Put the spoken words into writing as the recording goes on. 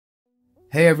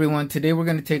Hey everyone, today we're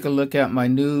going to take a look at my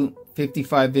new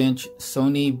 55-inch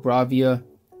Sony Bravia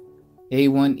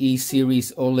A1E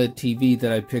series OLED TV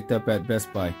that I picked up at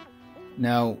Best Buy.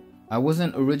 Now, I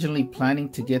wasn't originally planning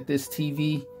to get this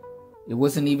TV. It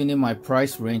wasn't even in my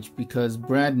price range because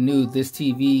brand new this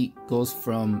TV goes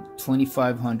from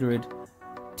 $2,500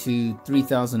 to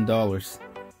 $3,000.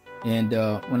 And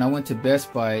when I went to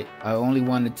Best Buy, I only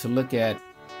wanted to look at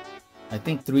I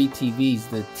think 3 TVs,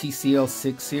 the TCL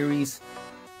 6 series,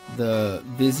 the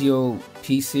Vizio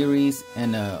P series,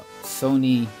 and a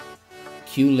Sony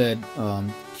QLED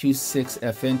Q6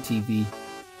 FN TV.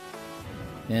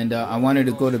 And I wanted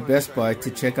to go to Best Buy to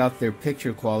check out their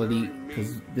picture quality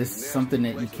because this is something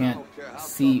that you can't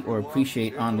see or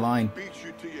appreciate online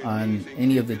on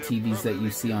any of the TVs that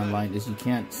you see online, is you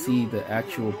can't see the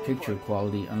actual picture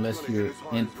quality unless you're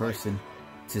in person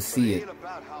to see it.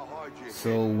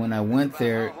 So when I went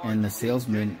there and the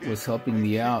salesman was helping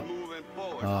me out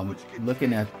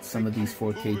looking at some of these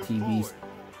 4K TVs,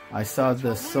 I saw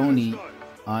the Sony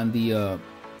on the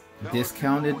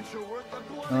discounted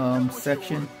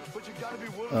section.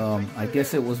 I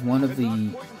guess it was one of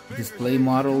the display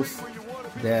models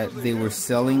that they were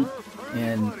selling,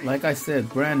 and like I said,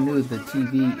 brand new, the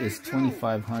TV is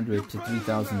 $2,500 to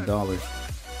 $3,000,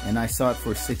 and I saw it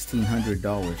for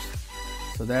 $1,600.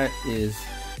 So that is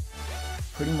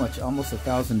pretty much almost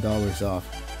 $1,000 off,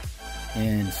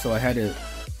 and so I had to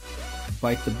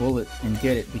bite the bullet and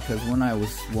get it, because when I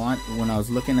was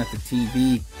looking at the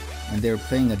TV and they were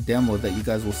playing a demo that you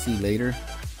guys will see later,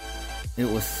 it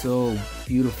was so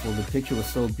beautiful. The picture was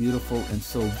so beautiful and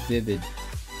so vivid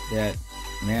that,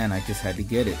 man, I just had to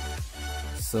get it.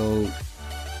 So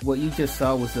what you just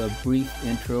saw was a brief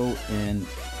intro and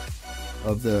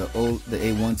of the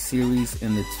A1 series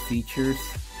and its features,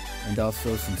 and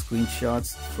also some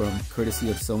screenshots from courtesy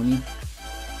of Sony.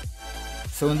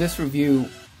 So in this review,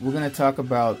 we're going to talk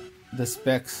about the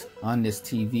specs on this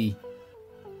TV,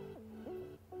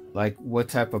 like what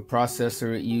type of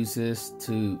processor it uses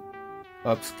to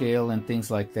upscale and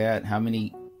things like that,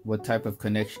 what type of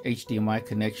HDMI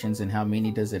connections and how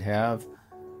many does it have,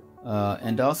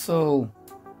 and also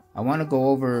I want to go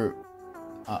over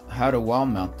how to wall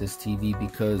mount this TV,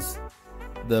 because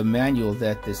the manual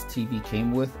that this TV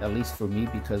came with, at least for me,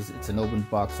 because it's an open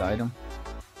box item,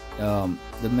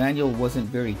 the manual wasn't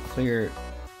very clear,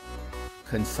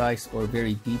 concise, or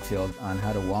very detailed on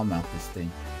how to wall mount this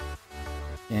thing,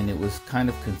 and it was kind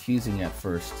of confusing at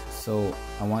first. So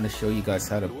I want to show you guys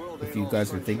how to, if you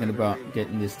guys are thinking about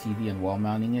getting this TV and wall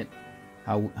mounting it,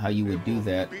 how you would do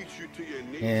that.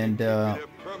 And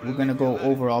we're going to go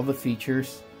over all the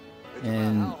features,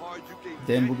 and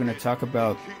then we're going to talk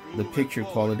about the picture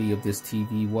quality of this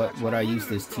TV, what I use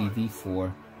this TV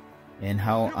for, and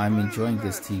how I'm enjoying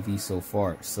this TV so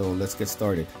far. So let's get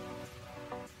started.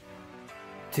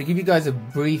 To give you guys a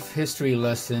brief history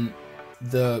lesson,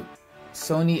 the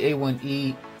Sony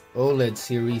A1E OLED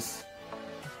series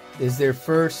is their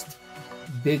first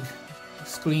big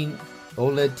screen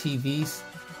OLED TVs.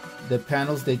 The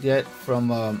panels they get from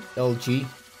LG,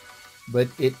 but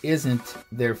it isn't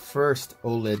their first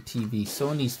OLED TV.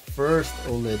 Sony's first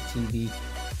OLED TV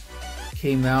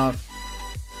came out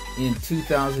in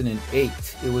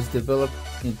 2008. It was developed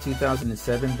in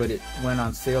 2007, but it went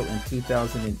on sale in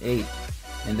 2008,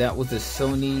 and that was the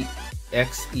Sony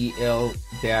XEL-1,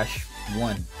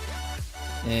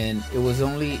 and it was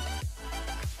only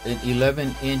an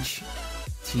 11-inch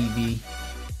TV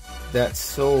that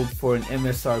sold for an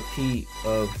MSRP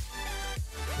of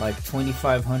like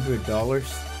 $2,500.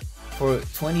 For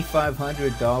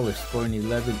 $2,500 for an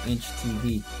 11-inch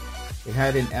TV, it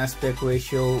had an aspect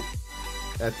ratio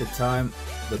at the time,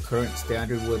 the current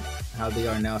standard with how they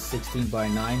are now,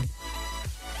 16:9,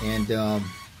 and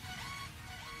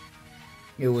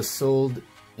it was sold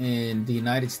in the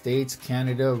United States,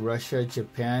 Canada, Russia,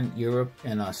 Japan, Europe,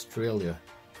 and Australia.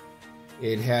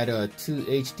 It had 2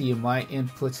 HDMI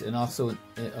inputs and also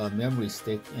a memory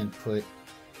stick input,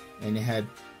 and it had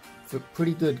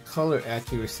pretty good color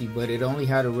accuracy, but it only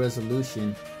had a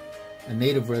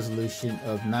native resolution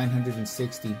of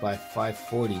 960 by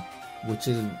 540, which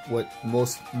is what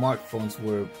most smartphones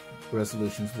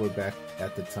resolutions were back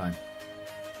at the time.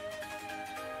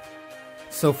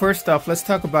 So first off, let's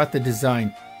talk about the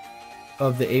design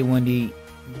of the A1E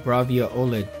Bravia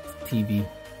OLED TV.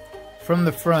 From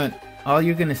the front, all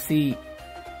you're going to see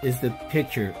is the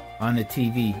picture on the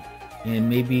TV and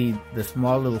maybe the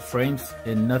small little frames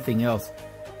and nothing else,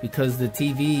 because the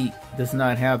TV does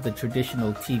not have the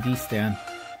traditional TV stand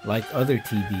like other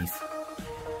TVs.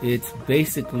 It's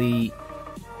basically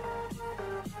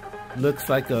looks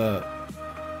like a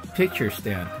picture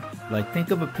stand. Like,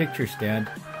 think of a picture stand,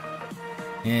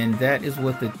 and that is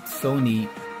what the Sony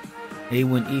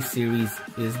A1E series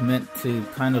is meant to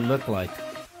kind of look like.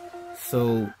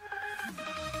 So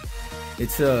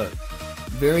it's a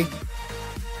very,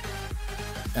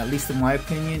 at least in my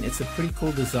opinion, it's a pretty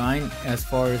cool design as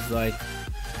far as like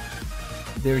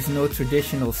there's no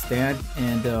traditional stand,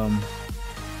 and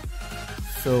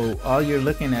so all you're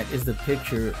looking at is the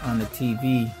picture on the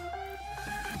TV.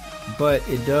 But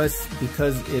it does,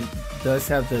 because it does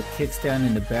have the kickstand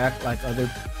in the back like other,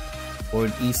 or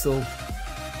an easel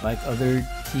like other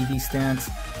TV stands,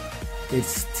 it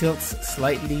tilts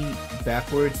slightly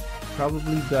backwards,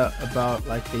 probably about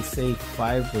like they say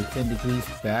 5 or 10 degrees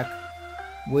back,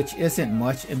 which isn't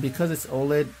much. And because it's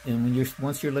OLED, and when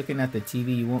once you're looking at the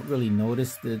TV, you won't really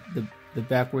notice the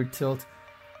backward tilt.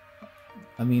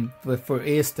 I mean, but for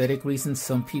aesthetic reasons,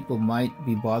 some people might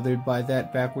be bothered by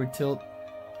that backward tilt.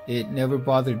 It never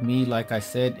bothered me, like I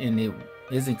said, and it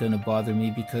isn't going to bother me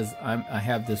because I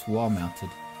have this wall mounted.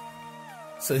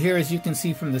 So here, as you can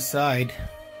see from the side,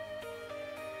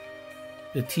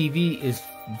 the TV is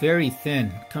very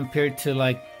thin compared to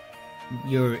like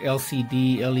your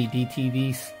LCD, LED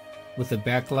TVs with a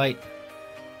backlight.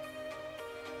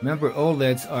 Remember,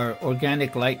 OLEDs are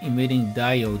organic light emitting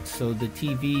diodes, so the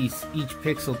TVs, each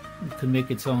pixel can make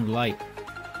its own light.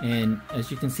 And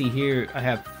as you can see here, I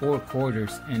have 4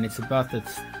 quarters, and it's about the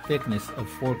thickness of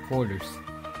 4 quarters.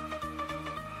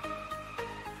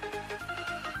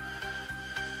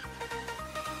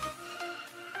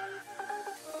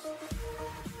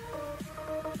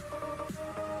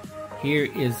 Here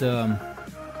is a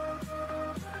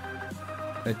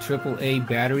AAA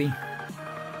battery,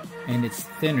 and it's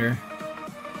thinner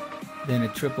than a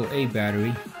AAA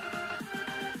battery.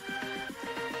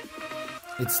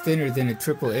 It's thinner than a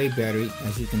AAA battery,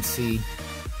 as you can see.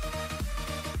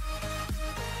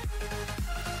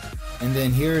 And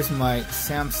then here's my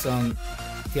Samsung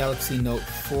Galaxy Note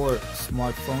 4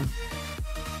 smartphone.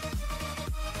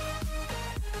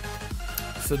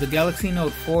 So the Galaxy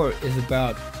Note 4 is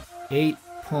about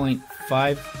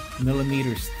 8.5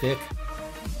 millimeters thick,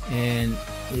 and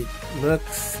it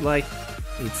looks like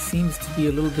it seems to be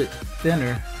a little bit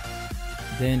thinner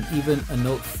than even a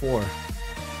Note 4.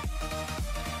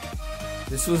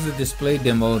 This was a display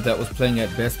demo that was playing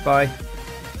at Best Buy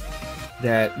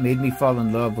that made me fall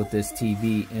in love with this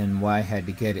TV and why I had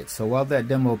to get it. So while that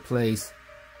demo plays,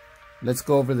 let's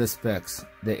go over the specs.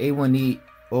 The A1E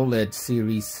OLED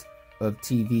series of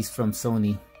TVs from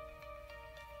Sony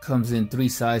comes in 3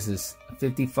 sizes: a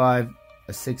 55,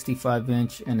 a 65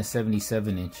 inch, and a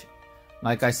 77 inch.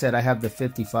 Like I said, I have the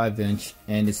 55 inch,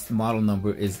 and its model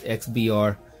number is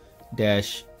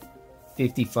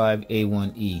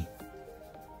XBR-55A1E.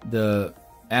 The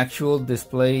actual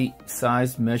display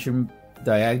size measured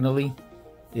diagonally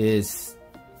is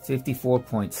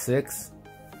 54.6.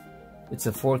 It's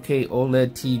a 4K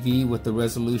OLED TV with a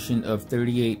resolution of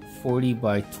 3840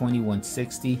 by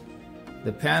 2160.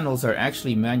 The panels are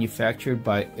actually manufactured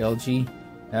by LG,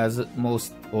 as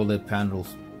most OLED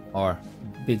panels are,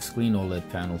 big screen OLED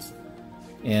panels.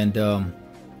 And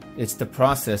it's the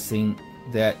processing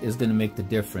that is going to make the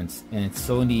difference. And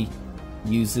Sony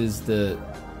uses the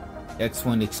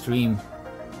X1 Extreme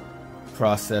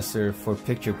processor for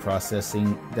picture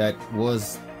processing. That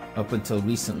was, up until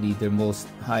recently, their most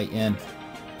high-end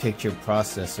picture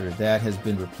processor. That has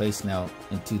been replaced now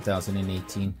in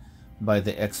 2018 by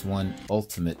the X1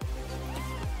 Ultimate.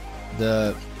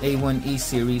 The A1E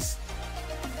series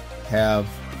have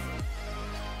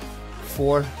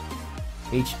 4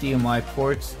 HDMI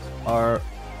ports.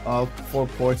 All 4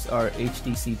 ports are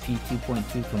HDCP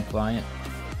 2.2 compliant,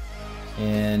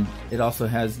 and it also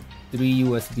has 3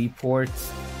 USB ports,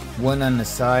 1 on the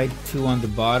side, 2 on the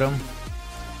bottom.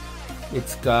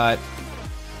 It's got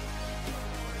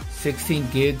 16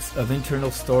 gigs of internal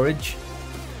storage,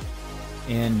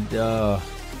 and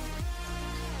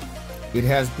it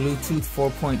has Bluetooth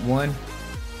 4.1,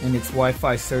 and it's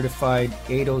Wi-Fi certified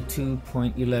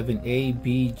 802.11a,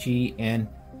 b, g, n,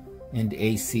 and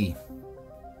AC.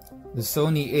 The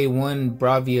Sony A1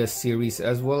 Bravia series,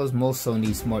 as well as most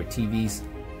Sony smart TVs,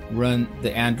 run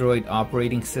the Android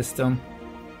operating system,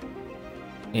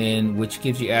 and which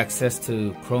gives you access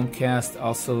to Chromecast,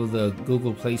 also the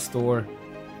Google Play Store,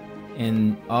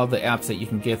 and all the apps that you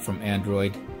can get from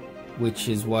Android, which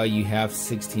is why you have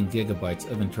 16 gigabytes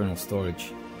of internal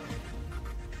storage.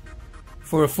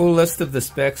 For a full list of the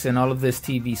specs and all of this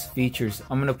TV's features,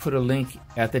 I'm going to put a link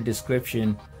at the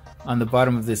description on the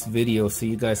bottom of this video so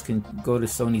you guys can go to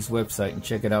Sony's website and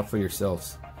check it out for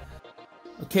yourselves.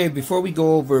 Okay, before we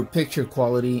go over picture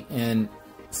quality and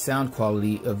sound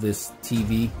quality of this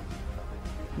TV,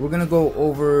 we're gonna go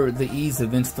over the ease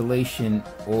of installation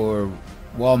or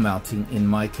wall mounting in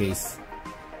my case.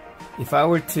 If I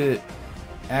were to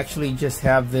actually just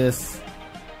have this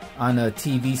on a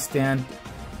TV stand,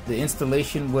 the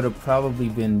installation would have probably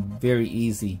been very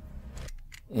easy,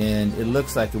 and it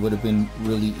looks like it would have been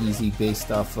really easy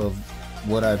based off of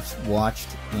what I've watched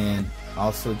and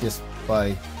also just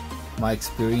by my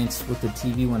experience with the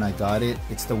TV when I got it.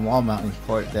 It's the wall mounting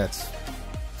part that's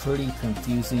pretty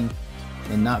confusing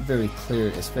and not very clear,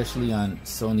 especially on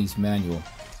Sony's manual.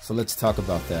 So let's talk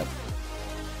about that.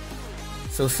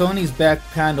 So Sony's back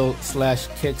panel slash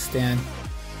kickstand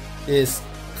is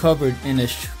covered in a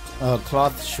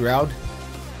cloth shroud,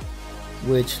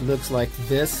 which looks like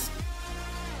this.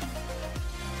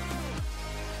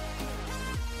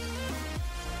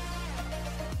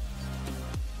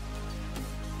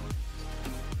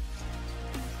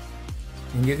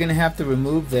 And you're gonna have to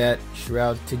remove that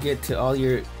shroud to get to all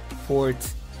your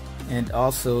ports and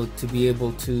also to be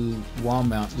able to wall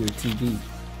mount your TV.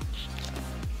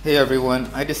 Hey everyone,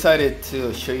 I decided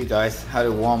to show you guys how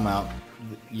to wall mount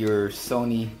your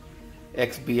Sony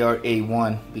Bravia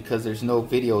A1 because there's no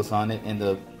videos on it and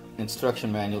the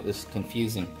instruction manual is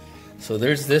confusing. So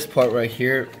there's this part right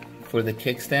here for the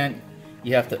kickstand.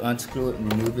 You have to unscrew it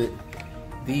and remove it.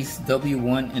 These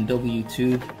W1 and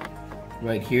W2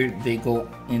 right here, they go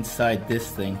inside this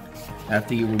thing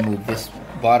after you remove this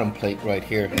bottom plate right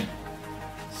here.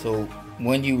 So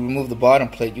when you remove the bottom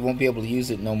plate, you won't be able to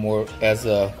use it no more as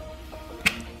a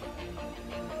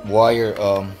wire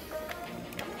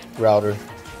router,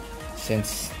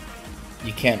 since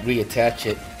you can't reattach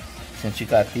it, since you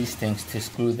got these things to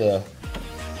screw the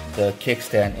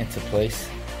kickstand into place.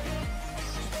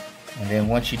 And then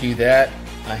once you do that,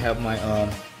 I have my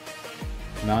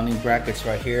mounting brackets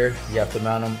right here. You have to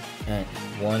mount them at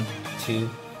 1, 2,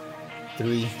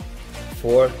 3,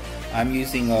 4. I'm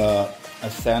using a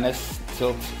Sanus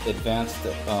Tilt Advanced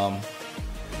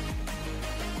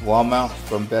wall mount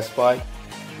from Best Buy.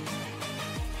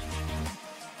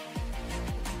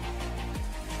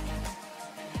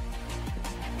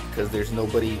 Because there's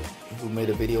nobody who made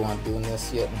a video on doing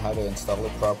this yet and how to install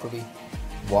it properly.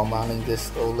 Wall mounting this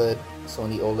OLED,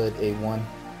 Sony OLED A1,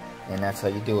 and that's how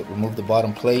you do it. Remove the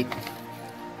bottom plate,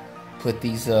 put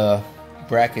these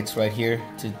brackets right here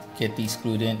to get these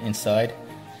screwed in inside,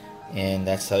 and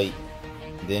that's how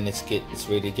then it's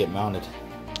ready to get mounted.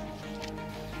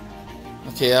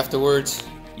 Okay, afterwards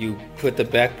you put the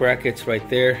back brackets right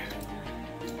there,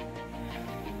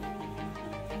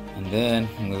 and then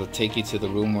I'm going to take you to the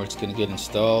room where it's going to get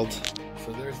installed.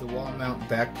 So there's the wall mount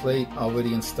back plate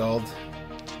already installed.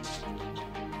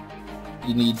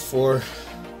 You need 4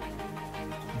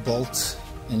 bolts,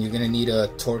 and you're going to need a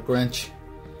torque wrench.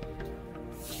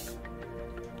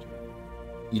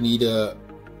 You need a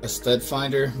stud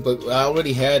finder, but I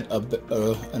already had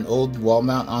an old wall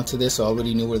mount onto this, so I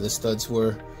already knew where the studs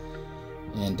were,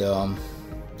 and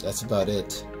that's about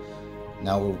it.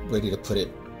 Now we're ready to put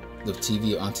the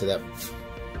TV onto that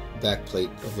back plate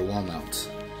of the wall mount.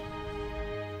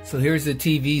 So here's the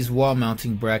TV's wall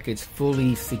mounting brackets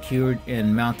fully secured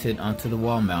and mounted onto the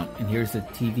wall mount, and here's the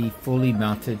TV fully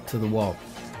mounted to the wall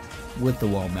with the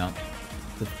wall mount.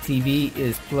 The TV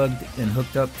is plugged and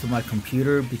hooked up to my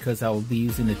computer because I will be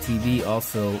using the TV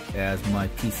also as my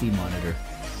PC monitor.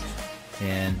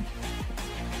 And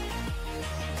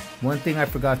one thing I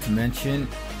forgot to mention,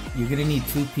 you're going to need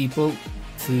 2 people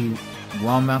to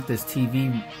wall mount this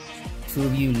TV. 2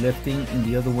 of you lifting and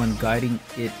the other one guiding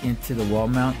it into the wall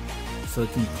mount so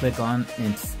it can click on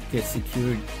and get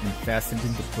secured and fastened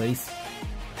into place.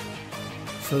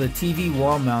 So the TV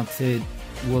wall mounted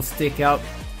will stick out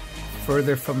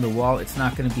further from the wall. It's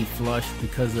not going to be flush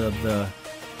because of the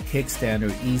kickstand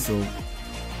or easel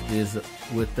is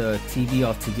with the TV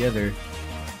all together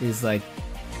is like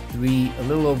a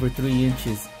little over 3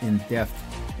 inches in depth,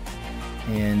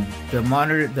 and the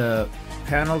monitor, the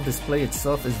panel display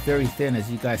itself is very thin,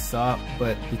 as you guys saw,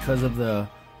 but because of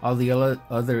all the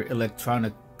other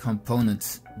electronic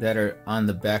components that are on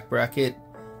the back bracket,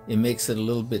 it makes it a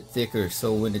little bit thicker,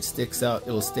 so when it sticks out,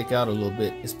 it'll stick out a little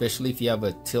bit, especially if you have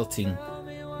a tilting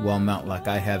wall mount like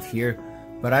I have here.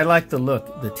 But I like the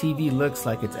look. The TV looks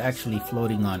like it's actually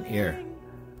floating on air.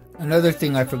 Another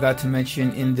thing I forgot to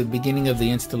mention in the beginning of the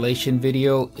installation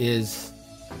video is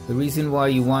the reason why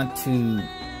you want to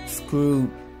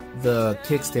screw the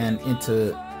kickstand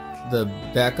into the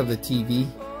back of the TV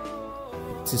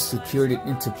to secure it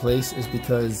into place is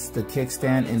because the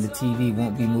kickstand and the TV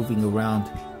won't be moving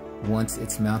around once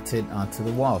it's mounted onto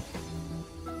the wall.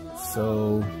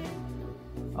 So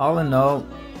all in all,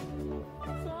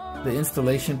 the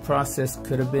installation process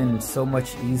could have been so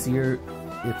much easier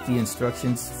if the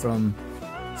instructions from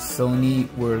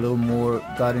Sony were a little more,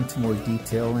 got into more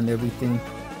detail and everything.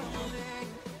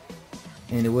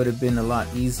 And it would have been a lot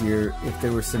easier if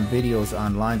there were some videos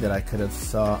online that I could have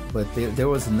saw, but there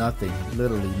was nothing,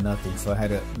 literally nothing, so I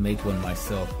had to make one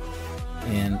myself.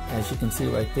 And as you can see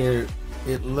right there,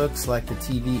 it looks like the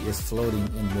TV is floating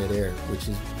in midair, which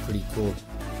is pretty cool.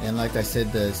 And like I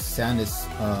said, the Sandisk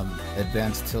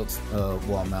advanced tilt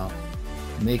wall mount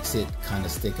makes it kind of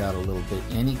stick out a little bit.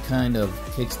 Any kind of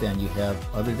kickstand you have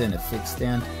other than a fixed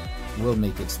stand will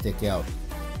make it stick out.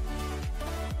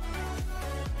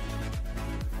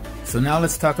 So now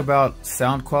let's talk about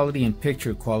sound quality and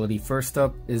picture quality. First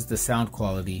up is the sound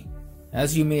quality.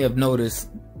 As you may have noticed,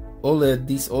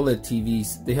 these OLED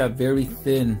TVs, they have very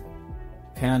thin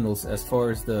panels as far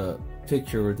as the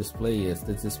picture or display is,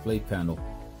 the display panel.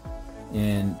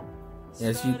 And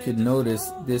as you could notice,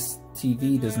 this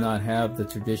TV does not have the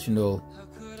traditional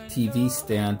TV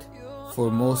stand.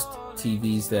 For most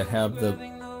TVs that have the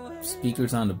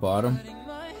speakers on the bottom,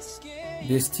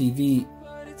 this TV,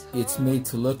 it's made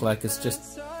to look like it's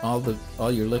just all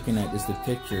you're looking at is the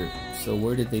picture. So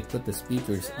where did they put the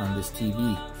speakers on this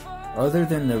TV? Other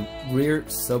than the rear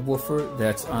subwoofer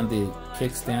that's on the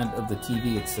kickstand of the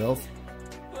TV itself,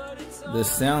 the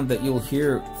sound that you'll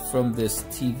hear from this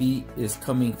TV is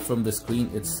coming from the screen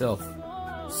itself.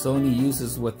 Sony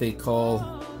uses what they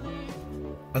call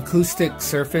acoustic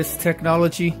surface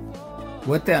technology.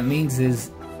 What that means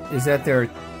is that there are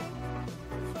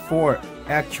 4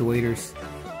 actuators,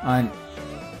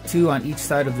 two on each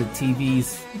side of the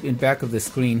TVs in back of the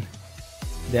screen,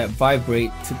 that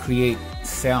vibrate to create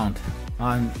sound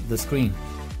on the screen.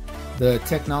 The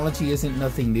technology isn't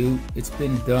nothing new. It's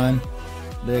been done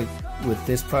with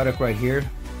this product right here,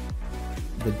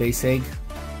 the base egg.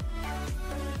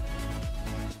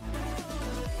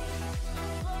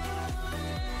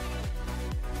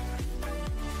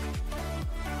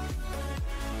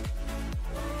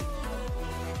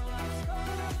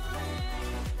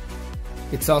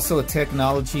 It's also a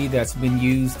technology that's been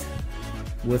used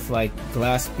with like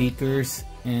glass speakers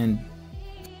and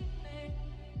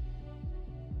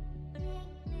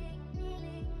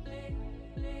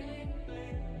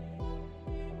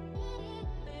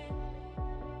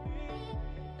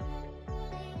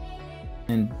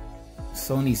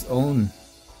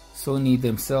Sony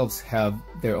themselves have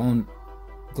their own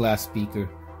glass speaker.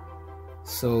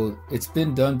 So it's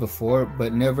been done before,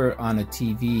 but never on a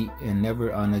TV and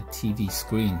never on a TV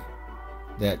screen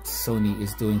that Sony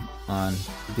is doing on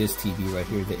this TV right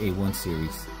here, the A1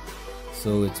 series.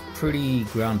 So it's pretty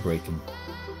groundbreaking.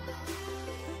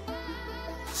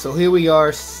 So here we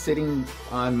are sitting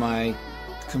on my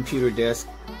computer desk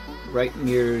right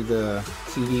near the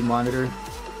TV monitor,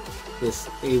 this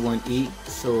A1E.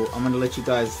 So I'm going to let you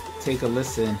guys take a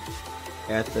listen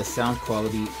at the sound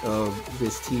quality of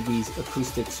this TV's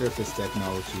acoustic surface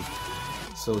technology.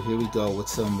 So here we go with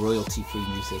some royalty-free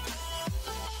music.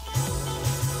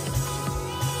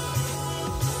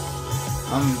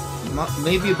 I'm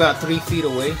maybe about 3 feet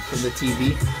away from the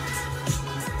TV.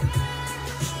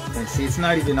 And see, it's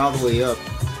not even all the way up.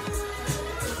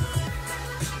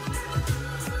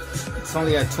 It's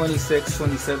only at 26,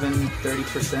 27,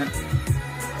 30%.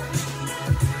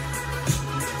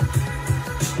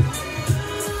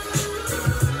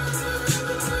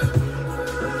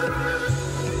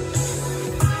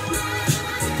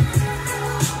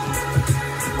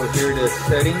 Here the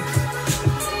settings.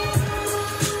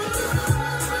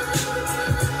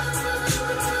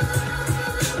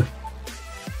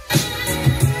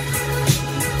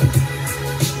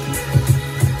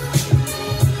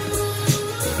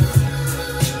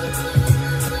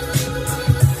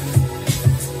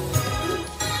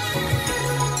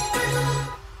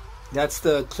 That's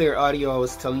the clear audio I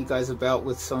was telling you guys about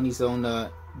with Sony's own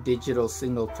digital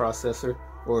signal processor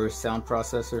or sound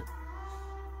processor.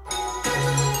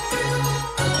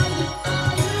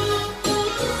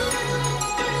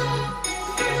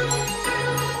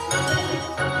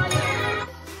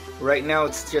 Right now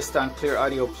it's just on Clear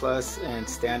Audio Plus and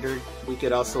Standard. We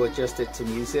could also adjust it to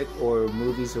music or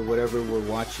movies or whatever we're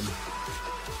watching.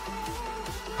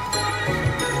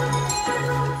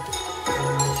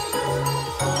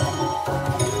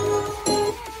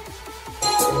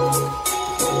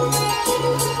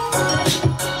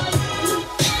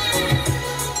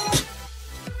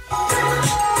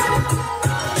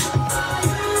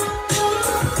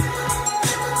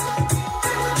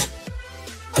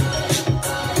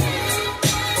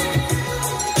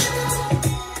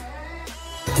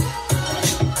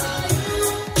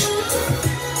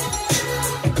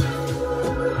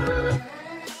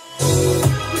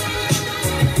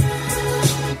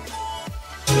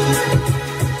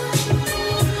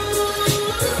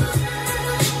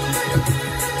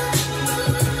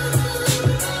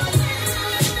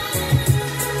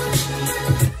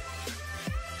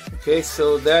 Okay,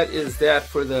 so that is that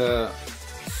for the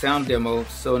sound demo.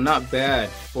 So not bad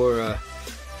for a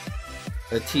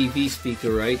TV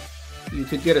speaker, right? You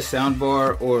could get a sound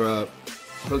bar or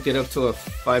hook it up to a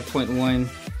 5.1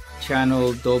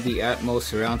 channel Dolby Atmos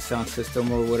surround sound system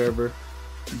or whatever.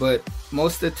 But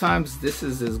most of the times this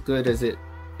is as good as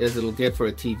it'll get for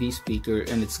a TV speaker,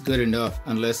 and it's good enough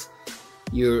unless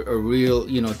you're a real,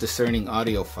 discerning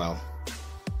audiophile.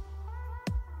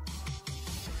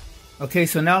 Okay,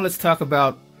 so now let's talk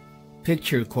about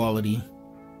picture quality.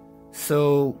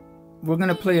 So we're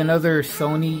gonna play another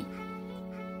Sony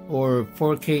or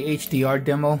 4K HDR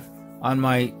demo on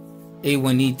my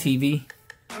A1E TV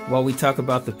while we talk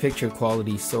about the picture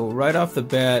quality. So right off the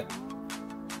bat,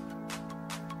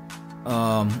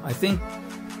 I think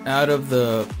out of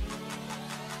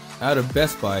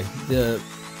Best Buy, the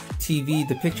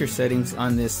picture settings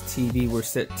on this TV were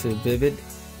set to vivid,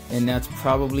 and that's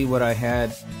probably what I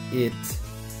had it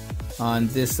on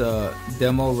this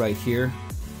demo right here.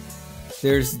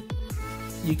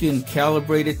 You can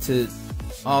calibrate it to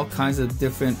all kinds of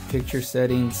different picture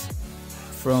settings,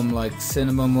 from like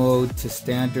cinema mode to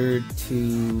standard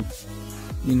to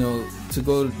you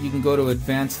can go to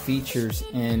advanced features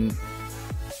and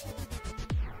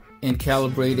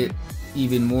calibrate it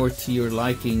even more to your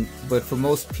liking. But for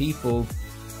most people,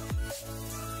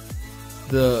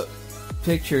 the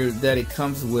picture that it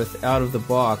comes with out of the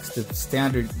box, the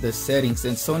settings,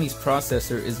 and Sony's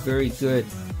processor is very good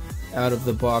out of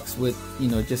the box with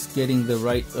just getting the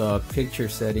right picture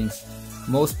settings.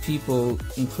 Most people,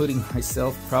 including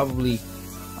myself, probably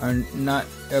are not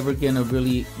ever gonna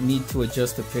really need to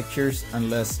adjust the pictures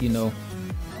unless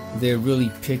they're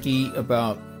really picky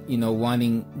about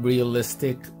wanting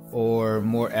realistic or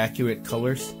more accurate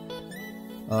colors.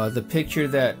 The picture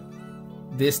that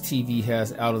this TV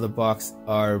has out of the box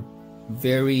are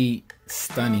very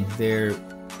stunning. They're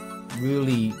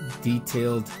really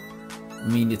detailed. I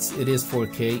mean, it is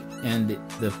 4K, and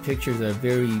the pictures are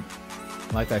very,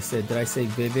 like I said, did I say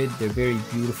vivid? They're very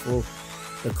beautiful.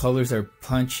 The colors are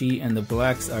punchy, and the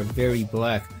blacks are very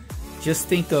black. Just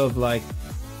think of like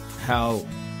how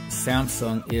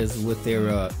Samsung is with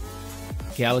their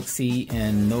Galaxy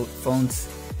and Note phones,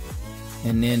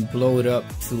 and then blow it up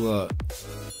to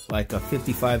like a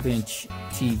 55-inch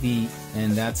TV,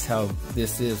 and that's how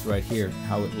this is right here,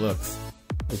 how it looks.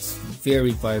 It's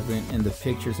very vibrant, and the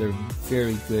pictures are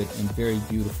very good and very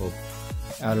beautiful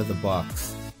out of the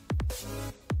box.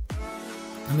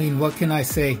 I mean, what can I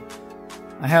say?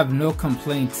 I have no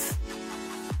complaints.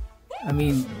 I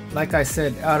mean, like I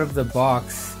said, out of the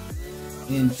box,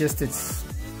 in just its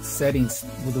settings,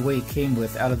 with the way it came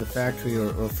with out of the factory,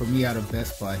 or for me out of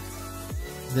Best Buy,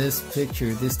 this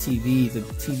picture, this TV, the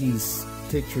TV's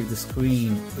picture, the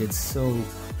screen, it's so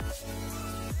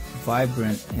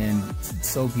vibrant and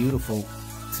so beautiful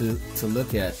to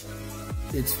look at.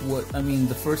 It's what, I mean,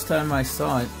 the first time I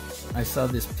saw it, I saw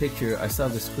this picture, I saw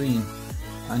the screen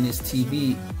on this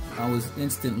TV, I was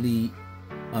instantly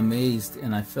amazed,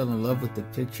 and I fell in love with the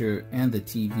picture and the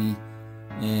TV.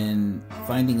 And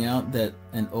finding out that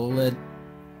an OLED,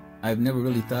 I've never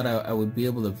really thought I would be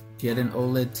able to get an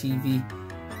OLED TV,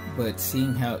 but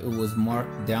seeing how it was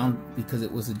marked down because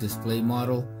it was a display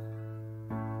model,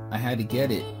 I had to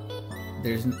get it.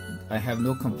 I have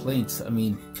no complaints. I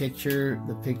mean,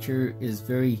 the picture is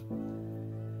very,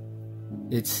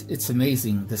 it's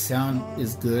amazing. The sound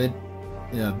is good,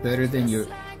 better than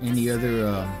any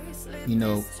other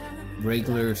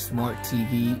regular smart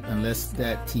TV, unless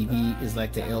that TV is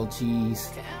like the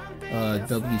LG's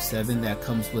W7 that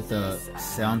comes with a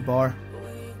sound bar.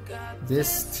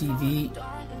 This TV,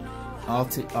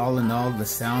 all in all, the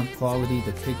sound quality,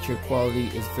 the picture quality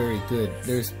is very good.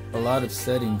 There's a lot of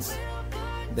settings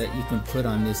that you can put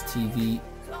on this TV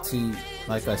to,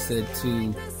 like I said,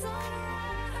 to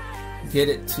get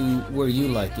it to where you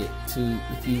like it.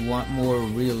 If you want more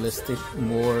realistic,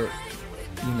 more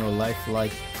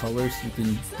lifelike colors, you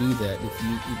can do that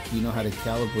if you know how to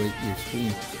calibrate your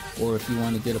screen, or if you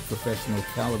want to get a professional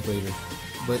calibrator.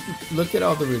 But look at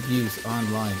all the reviews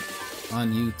online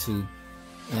on YouTube,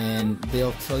 and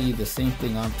they'll tell you the same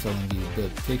thing I'm telling you. The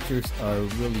pictures are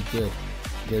really good.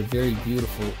 They're very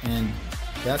beautiful, and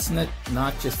that's not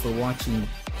just for watching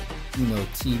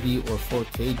TV or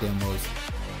 4K demos.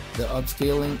 The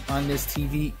upscaling on this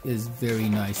TV is very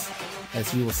nice,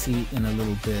 as you will see in a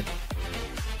little bit.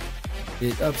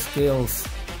 It upscales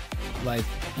like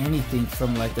anything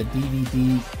from like a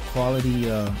DVD quality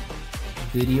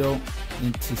video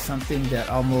into something that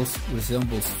almost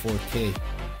resembles 4K,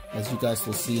 as you guys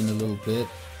will see in a little bit.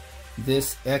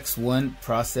 This X1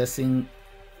 processing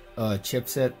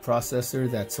chipset processor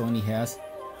that Sony has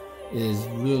is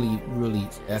really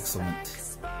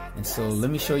excellent. And so let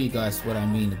me show you guys what I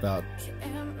mean about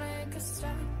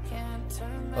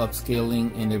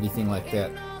upscaling and everything like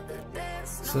that.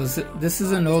 So this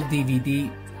is an old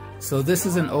DVD. So this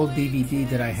is an old DVD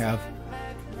that I have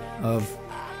of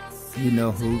You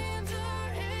Know Who,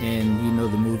 and you know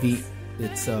the movie.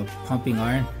 It's Pumping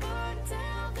Iron,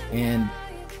 and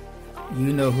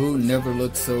You Know Who never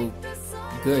looked so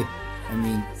good. I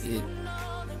mean, it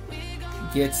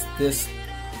gets this.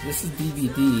 This is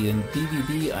DVD, and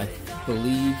DVD I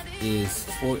believe is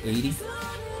 480.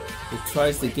 It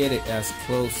tries to get it as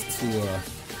close to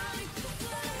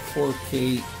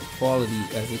 4K quality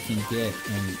as it can get,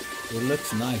 and it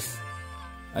looks nice.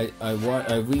 I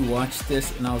rewatched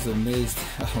this and I was amazed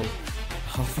how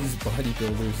these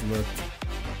bodybuilders looked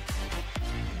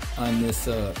on this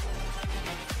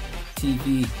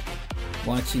TV,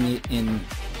 watching it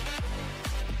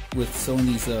with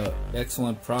Sony's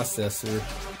X1 processor,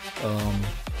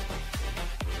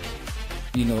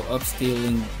 you know,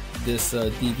 upscaling this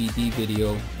DVD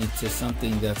video into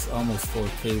something that's almost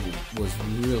 4K was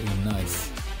really nice.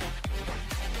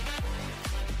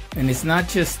 And it's not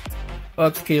just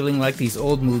upscaling like these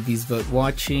old movies, but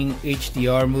watching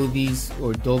HDR movies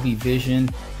or Dolby Vision,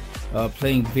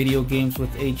 playing video games with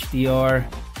HDR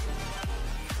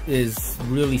is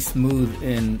really smooth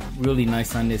and really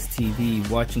nice on this TV.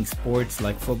 Watching sports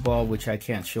like football, which I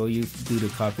can't show you due to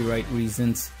copyright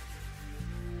reasons.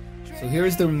 So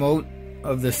here's the remote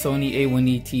of the Sony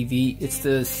A1E TV. It's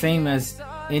the same as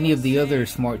any of the other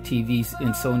smart TVs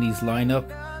in Sony's lineup.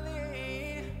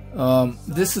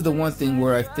 This is the one thing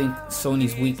where I think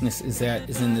Sony's weakness is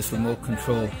in this remote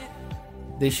control.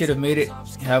 They should have made it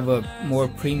have a more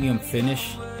premium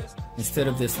finish instead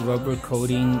of this rubber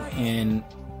coating and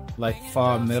like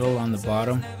faux metal on the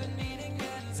bottom.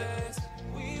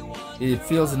 It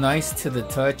feels nice to the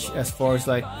touch as far as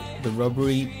like the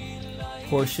rubbery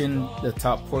portion, the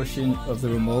top portion of the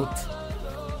remote,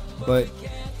 but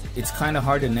it's kind of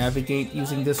hard to navigate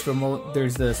using this remote.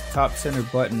 There's the top center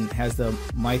button, has the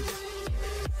mic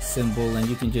symbol, and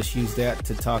you can just use that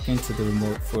to talk into the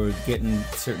remote for getting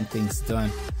certain things done.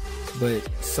 But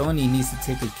Sony needs to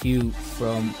take a cue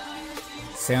from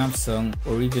Samsung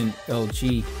or even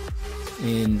LG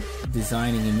in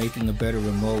designing and making a better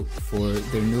remote for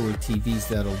their newer TVs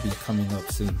that'll be coming up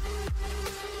soon.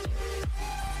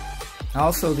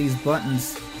 Also, these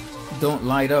buttons don't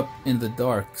light up in the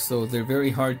dark, so they're very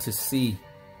hard to see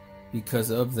because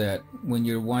of that. When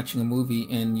you're watching a movie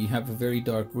and you have a very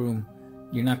dark room,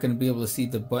 you're not going to be able to see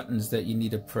the buttons that you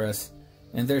need to press,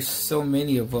 and there's so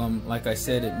many of them. Like I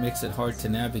said, it makes it hard to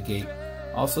navigate.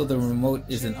 Also, the remote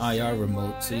is an IR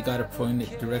remote, so you got to point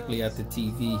it directly at the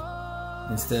TV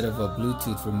instead of a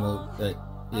Bluetooth remote that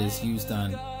is used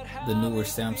on the newer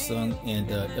Samsung and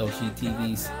LG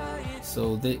TVs.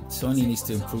 So Sony needs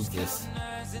to improve this.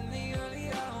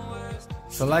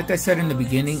 So like I said in the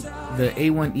beginning, the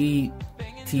A1E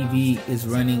TV is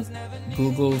running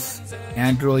Google's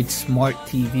Android Smart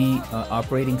TV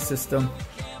operating system,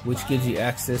 which gives you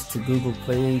access to Google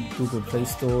Play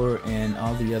Store, and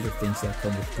all the other things that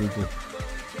come with Google.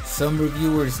 Some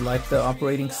reviewers like the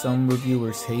operating, some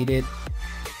reviewers hate it,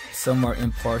 some are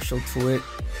impartial to it,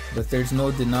 but there's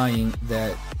no denying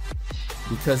that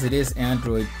because it is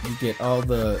Android, you get all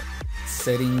the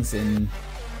settings and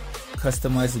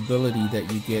customizability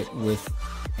that you get with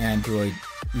Android,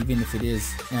 even if it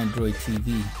is Android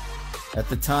TV. At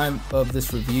the time of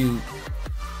this review,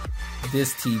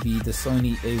 this TV, the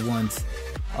Sony A1s,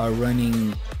 are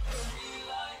running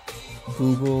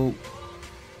Google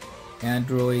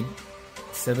Android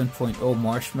 7.0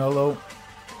 Marshmallow.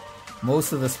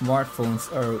 Most of the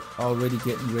smartphones are already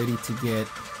getting ready to get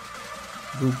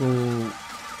Google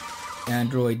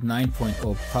Android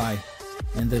 9.0 Pie,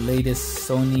 and the latest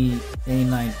Sony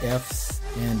A9Fs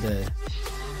and the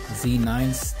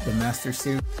Z9s, the Master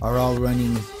Series, are all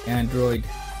running Android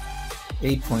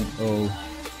 8.0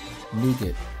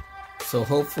 Nougat. So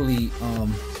hopefully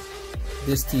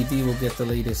this TV will get the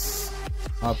latest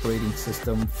operating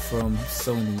system from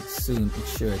Sony soon. It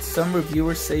should. Some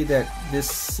reviewers say that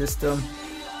this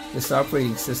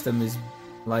operating system is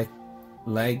like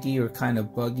laggy or kind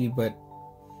of buggy, but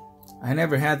I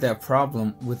never had that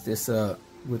problem with this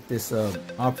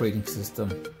operating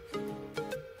system.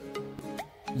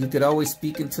 You could always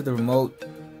speak into the remote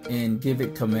and give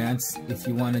it commands if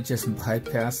you want to just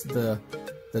bypass the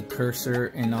cursor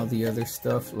and all the other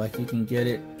stuff. Like you can get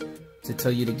it to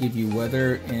tell you to give you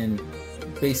weather and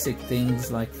basic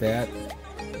things like that.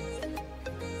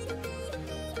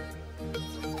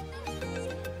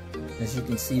 As you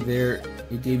can see there,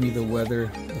 it gave me the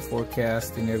weather, the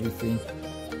forecast and everything.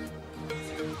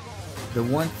 The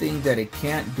one thing that it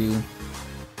can't do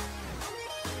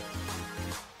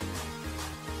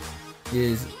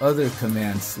is other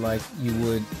commands like you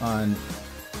would on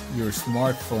your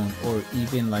smartphone, or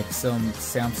even like some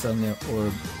Samsung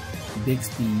or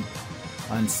Bixby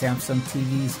on Samsung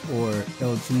TVs or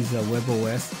LG's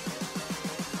WebOS.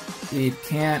 It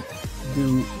can't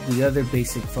do the other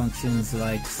basic functions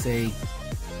like, say,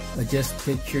 adjust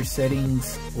picture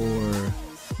settings, or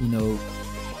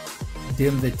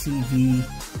dim the TV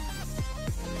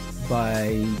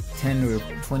by 10 or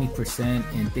 20%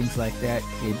 and things like that.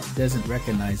 It doesn't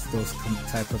recognize those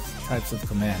types of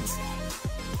commands.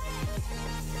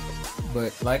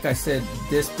 But like I said,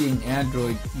 this being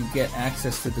Android, you get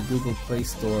access to the Google Play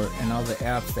Store and all the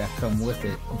apps that come with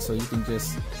it. And so you can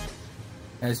just,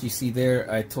 as you see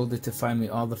there, I told it to find me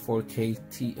all the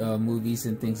 4K movies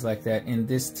and things like that. And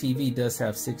this TV does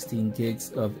have 16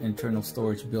 gigs of internal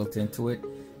storage built into it.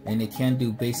 And it can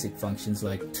do basic functions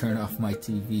like turn off my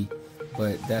TV,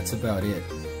 but that's about it.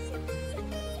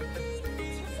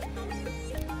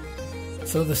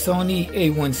 So the Sony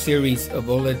A1 series of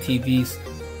OLED TVs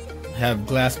have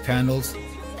glass panels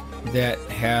that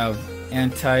have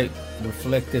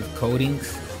anti-reflective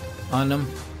coatings on them,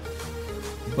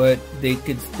 but they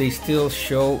still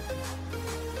show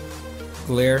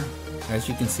glare, as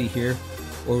you can see here,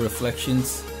 or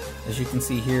reflections, as you can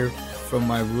see here from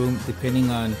my room, depending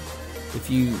on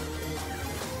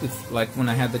if like when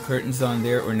I had the curtains on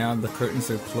there, or now the curtains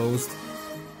are closed.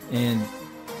 And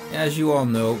as you all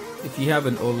know, if you have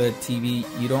an OLED TV,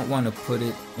 you don't want to put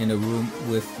it in a room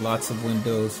with lots of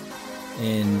windows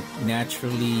and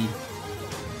naturally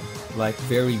like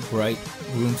very bright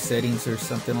room settings or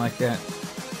something like that.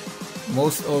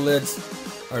 Most OLEDs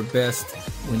are best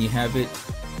when you have it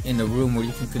in a room where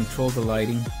you can control the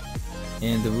lighting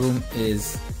and the room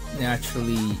is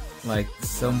naturally like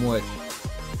somewhat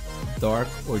dark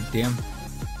or dim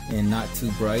and not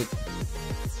too bright.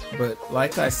 But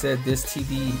like I said, this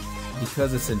TV,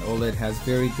 because it's an OLED, has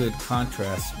very good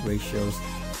contrast ratios,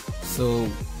 so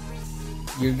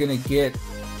you're gonna get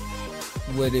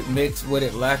what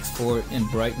it lacks for in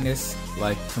brightness,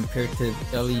 like compared to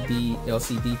LCD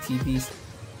TVs.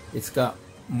 It's got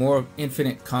more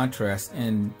infinite contrast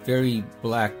and very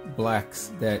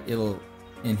blacks that it'll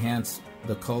enhance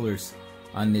the colors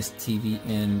on this TV,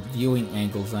 and viewing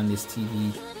angles on this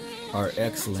TV are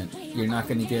excellent. You're not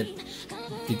going to get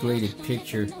degraded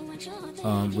picture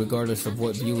regardless of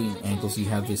what viewing angles you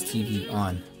have this TV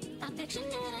on.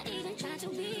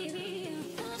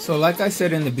 So like I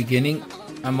said in the beginning,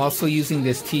 I'm also using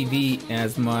this TV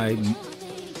as my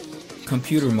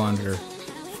computer monitor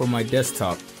for my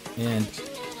desktop, and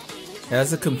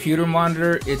as a computer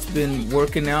monitor, it's been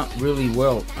working out really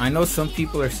well. I know some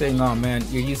people are saying, oh man,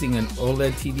 you're using an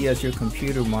OLED TV as your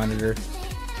computer monitor,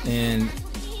 and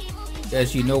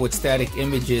as you know with static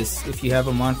images, if you have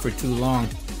them on for too long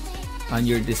on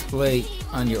your display,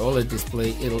 on your OLED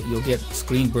display, you'll get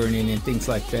screen burning and things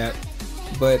like that.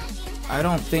 But I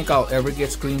don't think I'll ever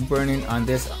get screen burning on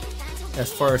this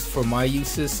as far as for my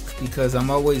uses, because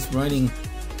I'm always running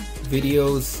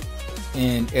videos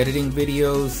and editing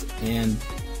videos, and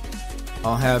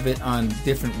I'll have it on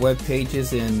different web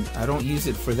pages, and I don't use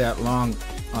it for that long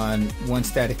on one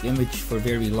static image for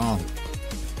very long.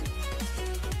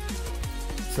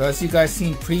 So as you guys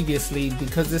seen previously,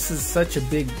 because this is such a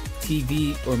big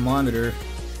TV or monitor,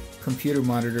 computer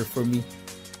monitor for me,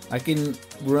 I can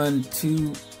run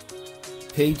 2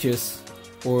 pages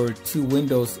or 2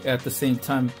 windows at the same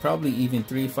time, probably even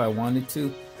 3 if I wanted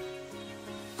to.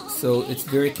 So it's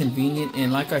very convenient,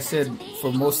 and like I said,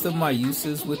 for most of my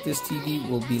uses with this TV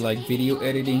will be like video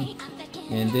editing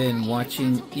and then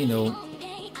watching,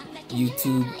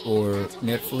 YouTube or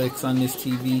Netflix on this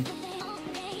TV.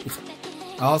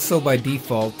 Also by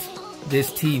default,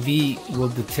 this TV will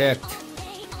detect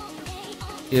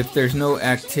if there's no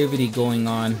activity going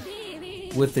on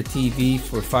with the TV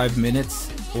for 5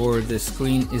 minutes, or the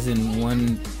screen is in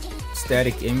one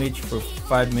static image for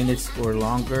 5 minutes or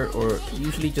longer, or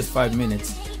usually just 5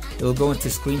 minutes. It'll go into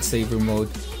screensaver mode,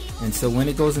 and so when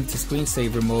it goes into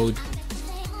screensaver mode,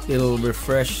 it'll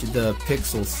refresh the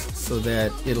pixels so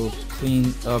that it'll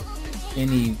clean up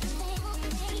any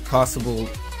possible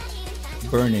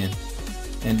burn-in.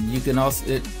 And you can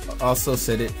also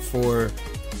set it for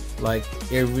like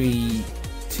every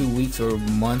 2 weeks or a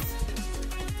month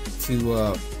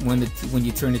to when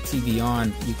you turn the TV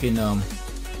on, you can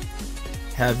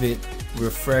have it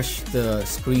refresh the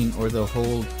screen or the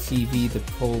whole TV, the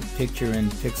whole picture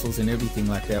and pixels and everything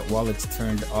like that while it's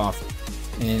turned off.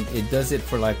 And it does it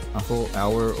for like a whole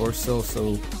hour or so,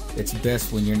 so it's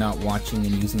best when you're not watching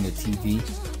and using the TV.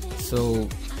 So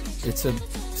it's a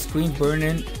screen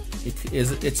burn-in.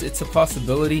 It's a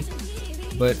possibility,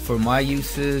 but for my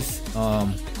uses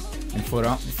and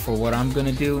for what I'm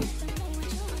gonna do,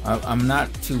 I'm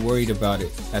not too worried about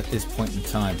it at this point in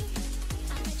time.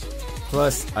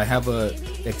 Plus, I have a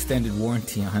extended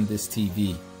warranty on this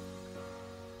TV.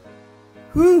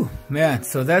 Whew, man,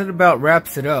 so that about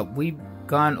wraps it up. We've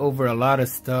gone over a lot of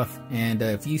stuff, and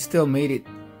if you still made it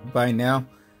by now,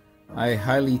 I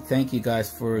highly thank you guys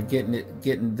for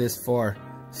getting this far.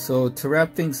 So to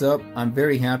wrap things up, I'm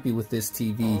very happy with this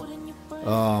TV.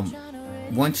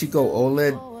 Once you go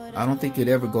OLED, I don't think you'd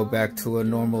ever go back to a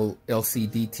normal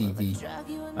LCD TV.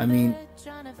 I mean,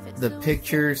 the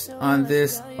pictures on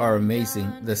this are amazing.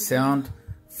 The sound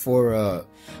for a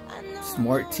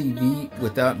smart TV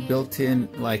without built-in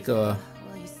like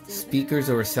speakers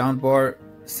or a sound bar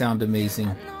sound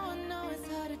amazing.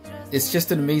 It's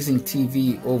just an amazing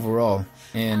TV overall,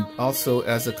 and also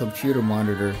as a computer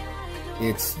monitor,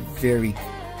 it's very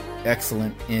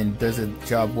excellent and does a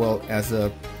job well as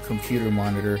a computer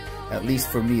monitor. At least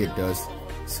for me it does.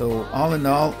 So all in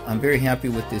all, I'm very happy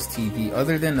with this TV,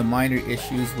 other than the minor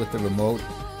issues with the remote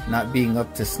not being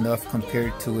up to snuff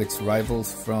compared to its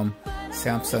rivals from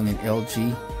Samsung and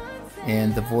LG,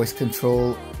 and the voice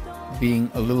control being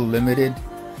a little limited.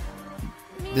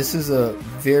 This is a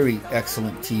very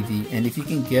excellent TV, and if you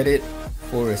can get it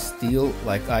for a steal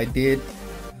like I did,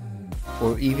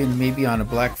 or even maybe on a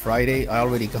Black Friday, I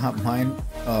already got mine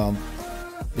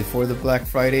before the Black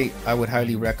Friday, I would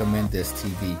highly recommend this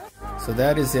TV. So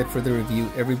that is it for the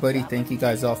review. Everybody, thank you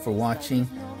guys all for watching.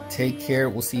 Take care.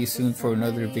 We'll see you soon for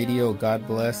another video. God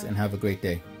bless and have a great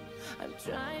day.